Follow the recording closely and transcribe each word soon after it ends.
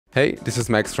Hey, this is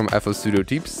Max from FL Studio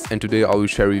Tips, and today I will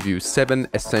share with you 7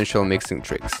 essential mixing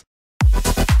tricks.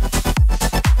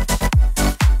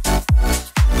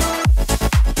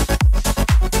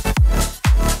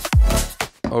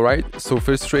 Alright, so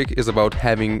first trick is about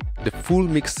having the full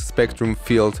mix spectrum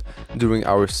filled during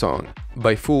our song.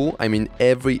 By full, I mean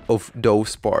every of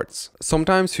those parts.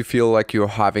 Sometimes you feel like you're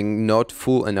having not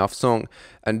full enough song,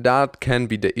 and that can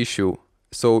be the issue.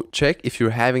 So check if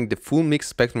you're having the full mix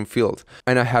spectrum filled,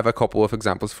 and I have a couple of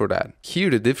examples for that. Here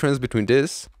the difference between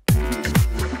this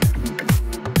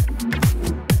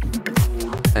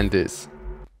and this.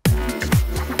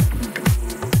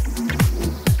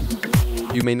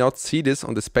 You may not see this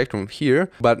on the spectrum here,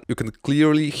 but you can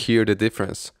clearly hear the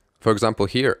difference. For example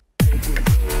here.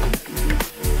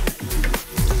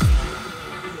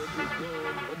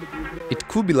 It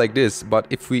could be like this, but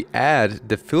if we add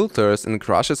the filters and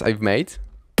crashes I've made,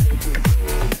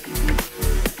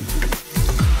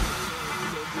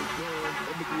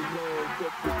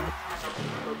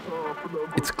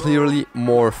 it's clearly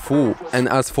more full. And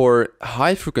as for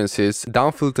high frequencies,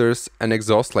 down filters and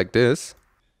exhaust like this,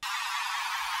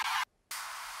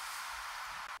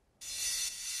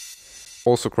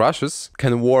 also crashes,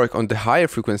 can work on the higher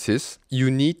frequencies. You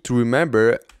need to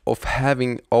remember of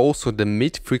having also the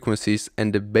mid frequencies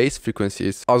and the bass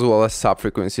frequencies as well as sub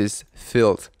frequencies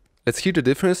filled. Let's hear the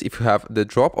difference if you have the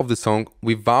drop of the song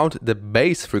without the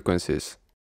bass frequencies.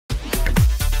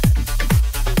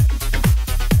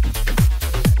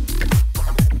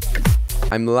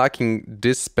 I'm lacking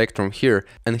this spectrum here,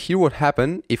 and here what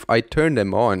happened if I turn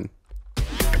them on.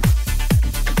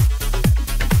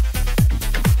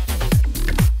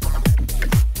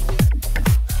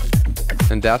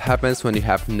 And that happens when you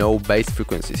have no bass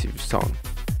frequencies in your song.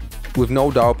 With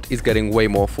no doubt, it's getting way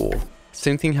more full.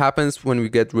 Same thing happens when we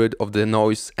get rid of the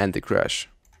noise and the crash.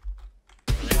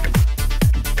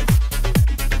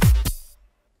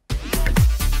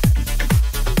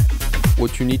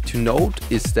 What you need to note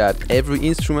is that every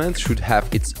instrument should have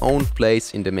its own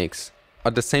place in the mix.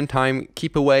 At the same time,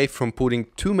 keep away from putting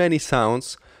too many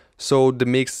sounds so the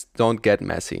mix don't get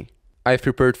messy. I've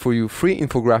prepared for you 3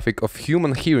 infographic of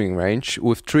human hearing range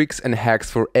with tricks and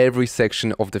hacks for every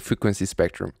section of the frequency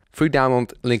spectrum. Free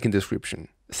download, link in description.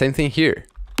 Same thing here.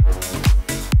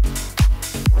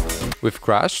 With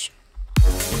crash.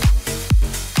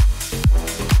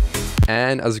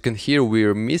 And as you can hear,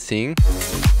 we're missing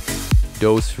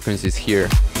those frequencies here.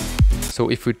 So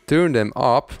if we turn them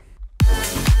up,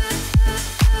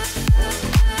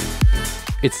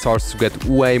 it starts to get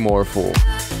way more full.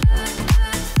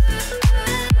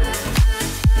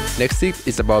 Next tip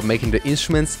is about making the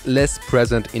instruments less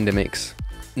present in the mix.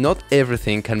 Not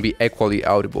everything can be equally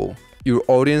audible. Your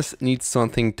audience needs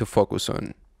something to focus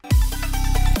on.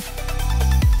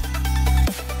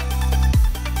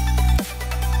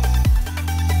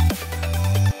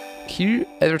 Here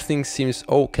everything seems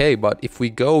okay, but if we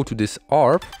go to this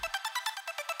ARP,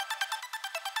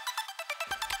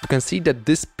 you can see that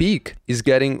this peak is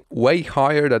getting way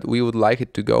higher than we would like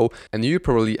it to go, and you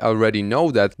probably already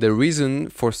know that the reason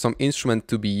for some instrument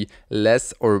to be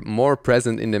less or more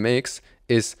present in the mix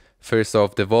is first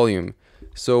off the volume.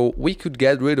 So we could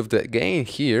get rid of the gain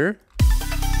here,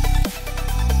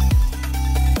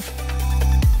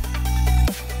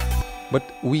 but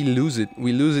we lose it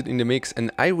in the mix,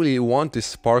 and I really want this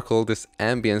sparkle, this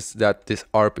ambience that this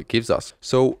ARP gives us.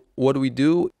 So what we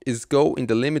do is go in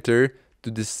the limiter to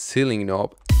the ceiling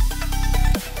knob.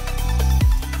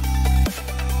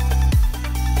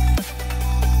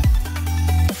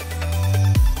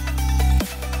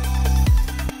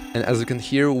 And as you can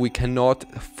hear, we cannot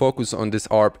focus on this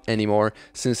ARP anymore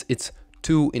since it's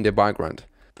too in the background.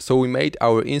 So we made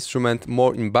our instrument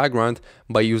more in background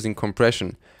by using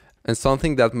compression. And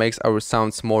something that makes our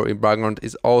sounds more in background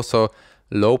is also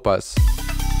low pass.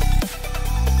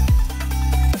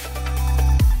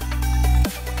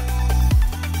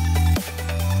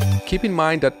 Keep in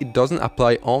mind that it doesn't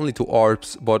apply only to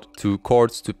ARPs, but to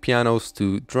chords, to pianos,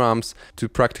 to drums, to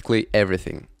practically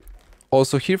everything.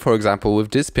 Also here, for example,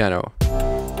 with this piano.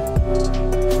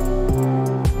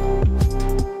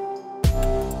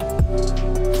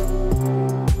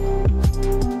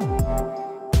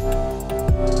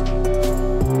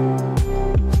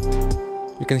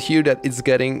 You can hear that it's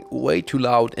getting way too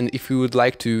loud, and if you would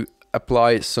like to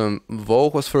apply some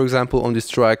vocals, for example, on this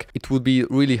track, it would be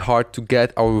really hard to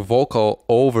get our vocal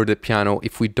over the piano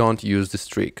if we don't use this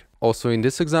trick. Also in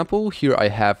this example, here I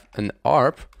have an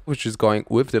ARP, which is going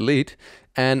with the lead,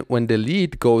 and when the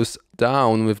lead goes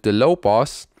down with the low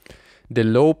pass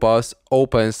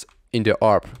opens in the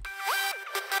ARP.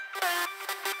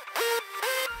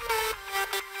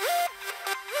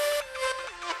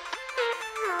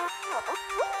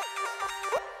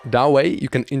 That way you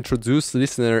can introduce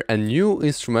listener a new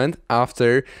instrument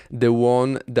after the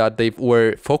one that they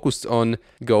were focused on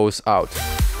goes out.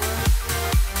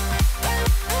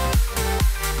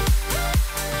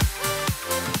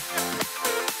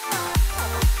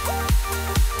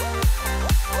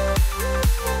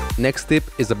 Next tip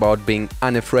is about being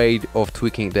unafraid of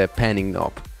tweaking the panning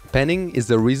knob. Panning is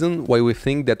the reason why we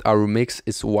think that our mix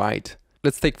is wide.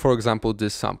 Let's take for example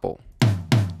this sample.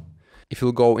 If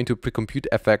you go into pre-compute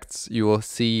effects, you will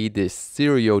see this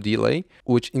stereo delay,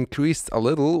 which increased a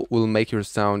little will make your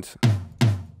sound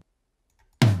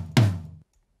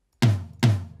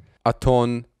a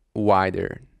tone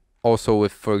wider. Also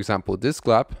with, for example, this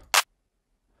clap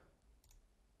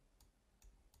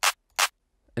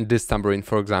and this tambourine,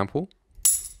 for example.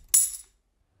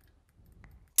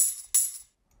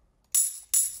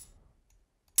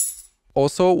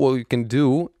 Also, what you can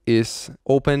do is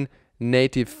open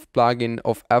native plugin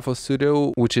of FL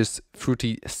Studio, which is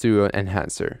Fruity Stereo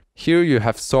Enhancer. Here you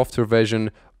have software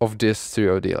version of this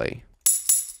stereo delay.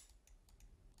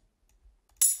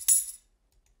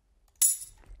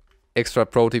 Extra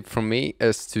pro tip from me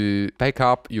is to back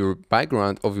up your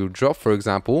background of your drop, for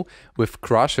example, with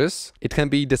crashes. It can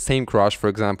be the same crash, for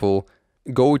example,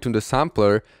 go into the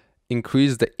sampler,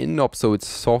 increase the in knob so it's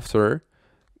softer,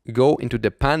 go into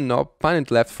the pan knob, pan it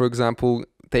left, for example,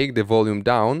 take the volume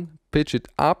down, pitch it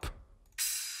up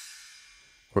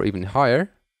or even higher,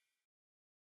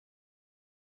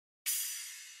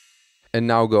 and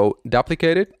now go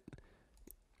duplicate it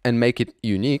and make it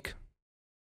unique.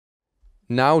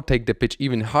 Now take the pitch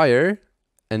even higher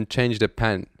and change the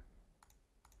pan.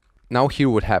 Now hear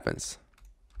what happens.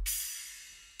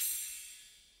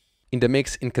 In the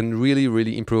mix, it can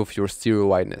really improve your stereo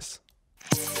wideness.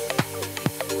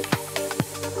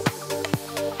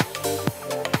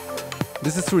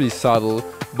 This is really subtle,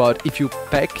 but if you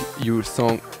pack your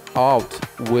song out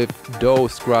with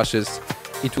those crashes,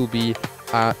 it will be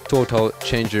a total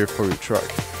changer for your track.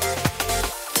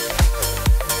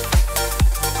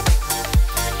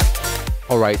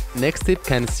 Alright, next tip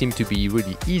can seem to be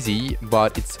really easy,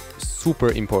 but it's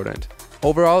super important.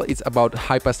 Overall, it's about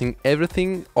high-passing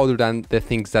everything other than the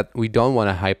things that we don't want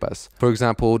to high-pass. For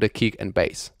example, the kick and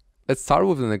bass. Let's start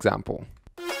with an example.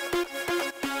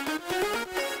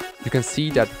 You can see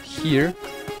that here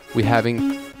we're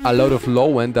having a lot of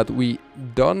low end that we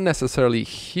don't necessarily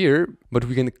hear, but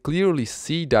we can clearly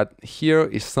see that here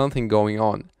is something going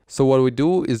on. So what we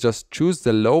do is just choose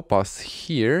the low pass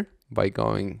here by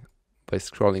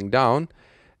scrolling down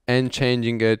and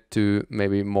changing it to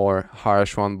maybe more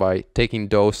harsh one by taking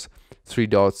those 3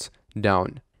 dots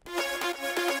down.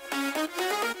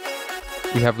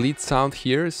 We have lead sound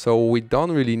here, so we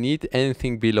don't really need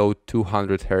anything below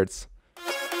 200 Hz.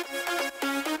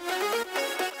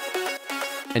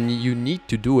 And you need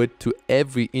to do it to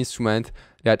every instrument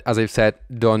that, as I've said,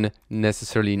 don't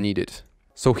necessarily need it.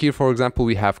 So here, for example,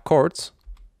 we have chords.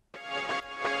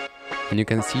 And you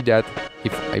can see that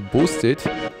if I boost it,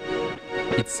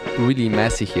 it's really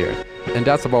messy here. And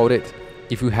that's about it.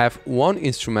 If you have one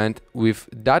instrument with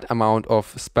that amount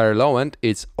of spare low end,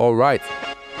 it's alright.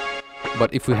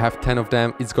 But if we have 10 of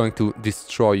them, it's going to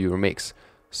destroy your mix.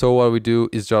 So what we do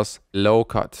is just low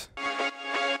cut.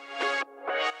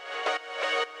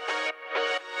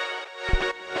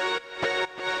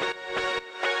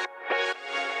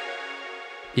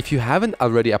 If you haven't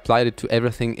already applied it to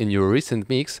everything in your recent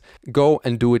mix, go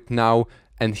and do it now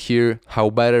and hear how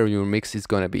better your mix is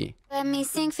gonna be. Let me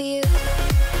sing for you.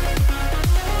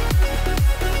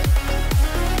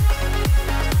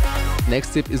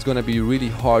 Next tip is gonna be really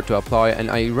hard to apply and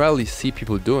I rarely see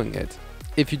people doing it.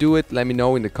 If you do it, let me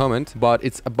know in the comment, but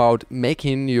it's about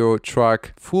making your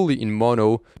track fully in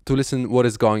mono to listen what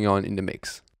is going on in the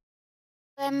mix.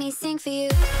 Let me sing for you.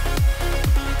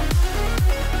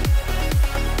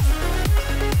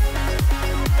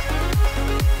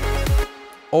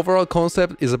 Overall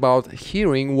concept is about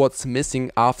hearing what's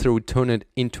missing after we turn it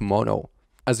into mono.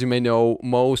 As you may know,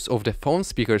 most of the phone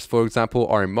speakers, for example,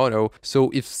 are in mono, so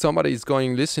if somebody is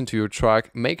going to listen to your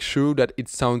track, make sure that it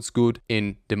sounds good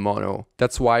in the mono.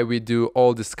 That's why we do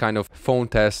all this kind of phone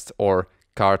tests or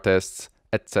car tests,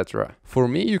 etc. For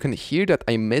me, you can hear that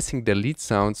I'm missing the lead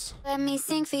sounds. Let me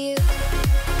sing for you.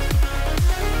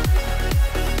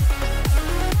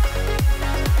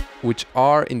 Which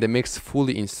are in the mix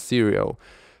fully in stereo.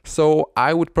 So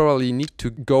I would probably need to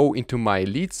go into my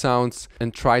lead sounds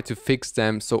and try to fix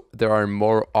them so they are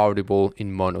more audible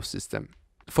in mono system.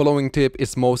 Following tip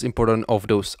is most important of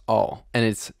those all, and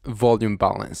it's volume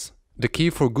balance. The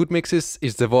key for good mixes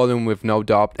is the volume with no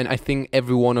doubt, and I think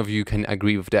every one of you can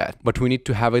agree with that, but we need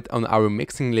to have it on our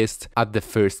mixing list at the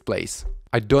first place.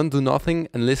 I don't do nothing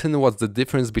and listen what's the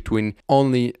difference between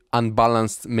only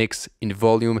unbalanced mix in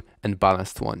volume and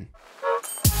balanced one.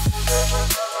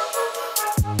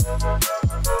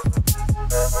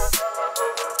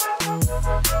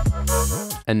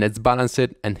 And let's balance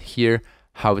it and hear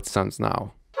how it sounds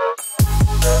now.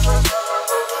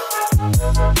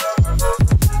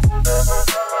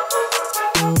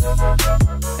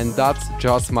 And that's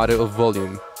just a matter of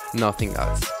volume, nothing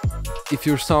else. If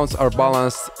your sounds are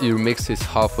balanced, your mix is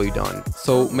halfway done.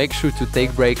 So make sure to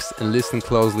take breaks and listen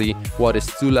closely what is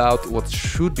too loud, what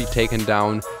should be taken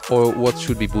down, or what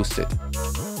should be boosted.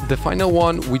 The final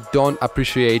one we don't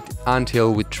appreciate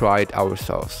until we try it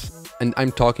ourselves. And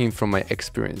I'm talking from my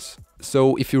experience.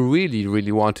 So if you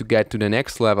really want to get to the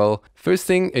next level, first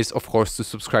thing is of course to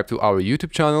subscribe to our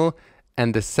YouTube channel,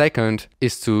 and the second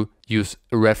is to use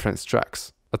reference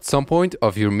tracks. At some point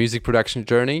of your music production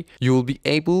journey, you will be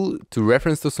able to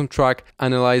reference to some track,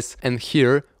 analyze and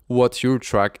hear what your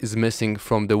track is missing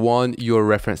from the one you're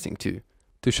referencing to.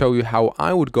 To show you how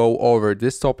I would go over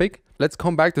this topic, let's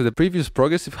come back to the previous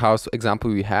progressive house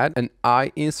example we had, and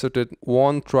I inserted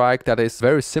one track that is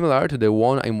very similar to the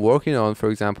one I'm working on, for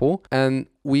example, and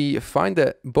we find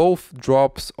that both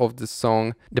drops of the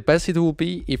song, the best it will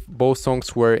be if both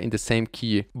songs were in the same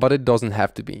key, but it doesn't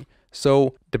have to be.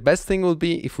 So the best thing will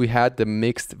be if we had the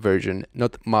mixed version,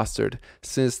 not mastered,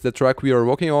 since the track we are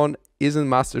working on isn't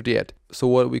mastered yet. So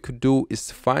what we could do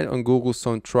is find on Google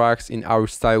some tracks in our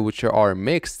style which are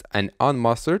mixed and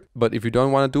unmastered, but if you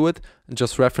don't want to do it,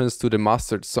 just reference to the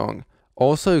mastered song.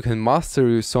 Also, you can master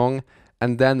your song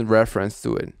and then reference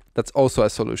to it. That's also a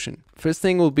solution. First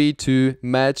thing will be to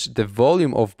match the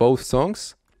volume of both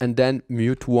songs and then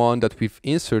mute one that we've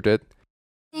inserted.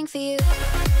 For you.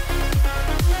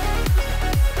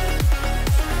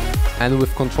 And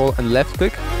with Control and left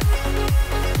click,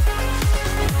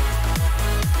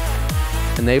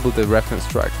 enable the reference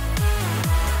track.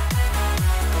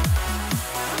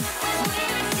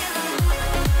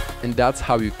 And that's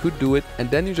how you could do it, and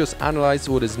then you just analyze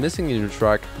what is missing in your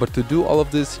track. But to do all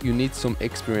of this, you need some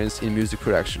experience in music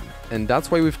production. And that's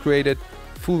why we've created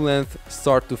full-length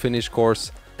start to finish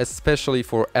course, especially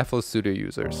for FL Studio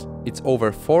users. It's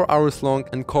over 4 hours long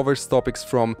and covers topics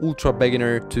from ultra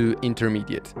beginner to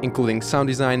intermediate, including sound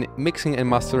design, mixing and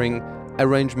mastering,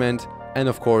 arrangement, and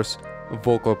of course,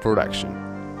 vocal production.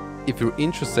 If you're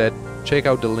interested, check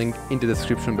out the link in the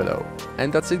description below.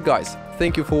 And that's it, guys.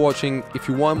 Thank you for watching. If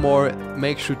you want more,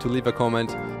 make sure to leave a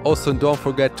comment. Also, don't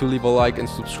forget to leave a like and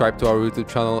subscribe to our YouTube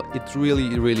channel. It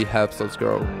really helps us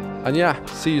grow. And yeah,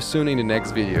 see you soon in the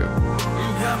next video.